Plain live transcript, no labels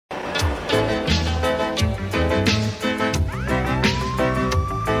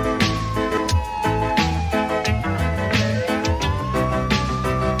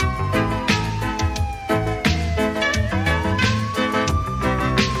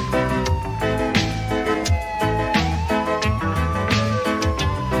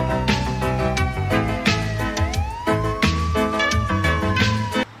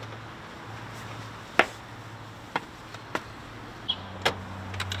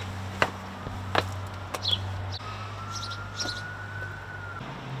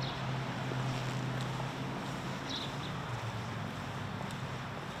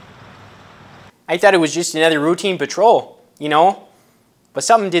I thought it was just another routine patrol, you know? But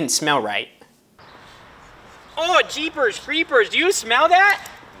something didn't smell right. Oh, jeepers creepers, do you smell that?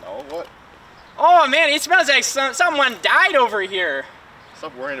 No, what? Oh man, it smells like someone died over here.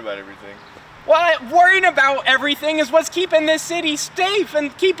 Stop worrying about everything. Well, worrying about everything is what's keeping this city safe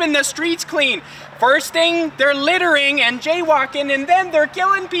and keeping the streets clean. First thing, they're littering and jaywalking, and then they're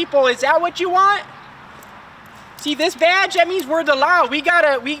killing people. Is that what you want? See, this badge, that means we're the law.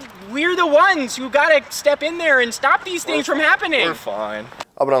 We're the ones who gotta step in there and stop these things from happening. We're fine.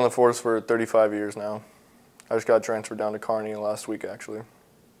 I've been on the force for 35 years now. I just got transferred down to Kearney last week, actually.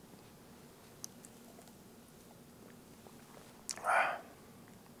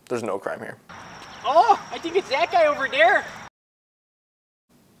 There's no crime here. Oh, I think it's that guy over there.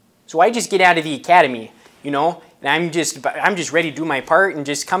 So I just get out of the academy, you know, and I'm just ready to do my part and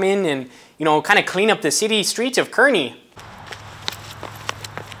just come in and, you know, kind of clean up the city streets of Kearney.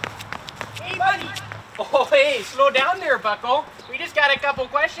 Hey, buddy. Oh, hey, slow down there, bucko. We just got a couple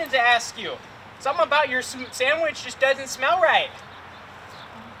questions to ask you. Something about your sandwich just doesn't smell right.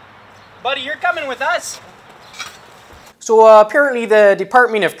 Buddy, you're coming with us. So apparently the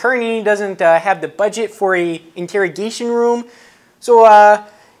Department of Kearney doesn't have the budget for a interrogation room. So,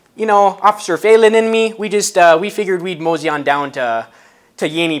 you know, Officer Phelan and me, we figured we'd mosey on down to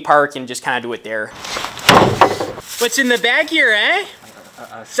Yaney Park and just kind of do it there. What's in the bag here, eh?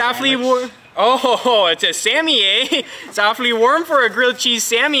 Softly warm. Oh, it's a Sammy, eh? Softly warm for a grilled cheese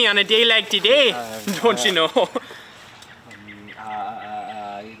Sammy on a day like today. Don't you know?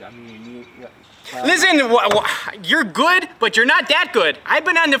 Listen, you're good, but you're not that good. I've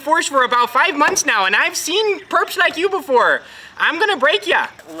been on the force for about 5 months now, and I've seen perps like you before. I'm gonna break ya.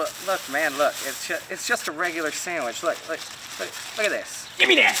 Look, man, look. It's just a regular sandwich. Look at this. Give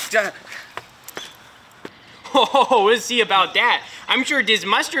me that. Oh, we'll see about that. I'm sure this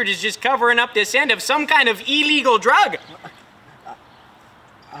mustard is just covering up the scent of some kind of illegal drug.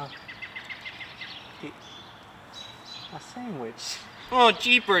 A sandwich. Oh,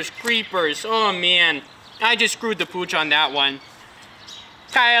 jeepers creepers. Oh, man. I just screwed the pooch on that one.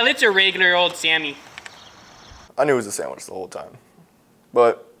 Kyle, it's a regular old Sammy. I knew it was a sandwich the whole time,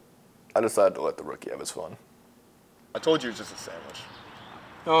 but I decided to let the rookie have his fun. I told you it was just a sandwich.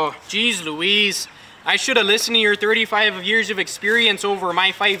 Oh, geez Louise. I should have listened to your 35 years of experience over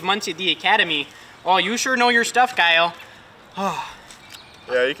my 5 months at the academy. Oh, you sure know your stuff, Kyle. Oh.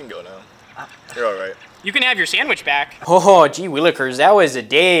 Yeah, you can go now. You're all right. You can have your sandwich back. Oh, gee willikers, that was a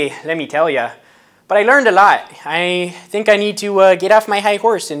day, let me tell ya. But I learned a lot. I think I need to get off my high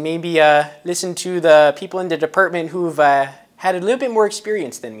horse and maybe listen to the people in the department who've had a little bit more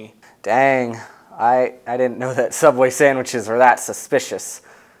experience than me. Dang, I didn't know that Subway sandwiches were that suspicious.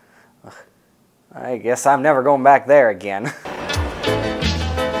 I guess I'm never going back there again.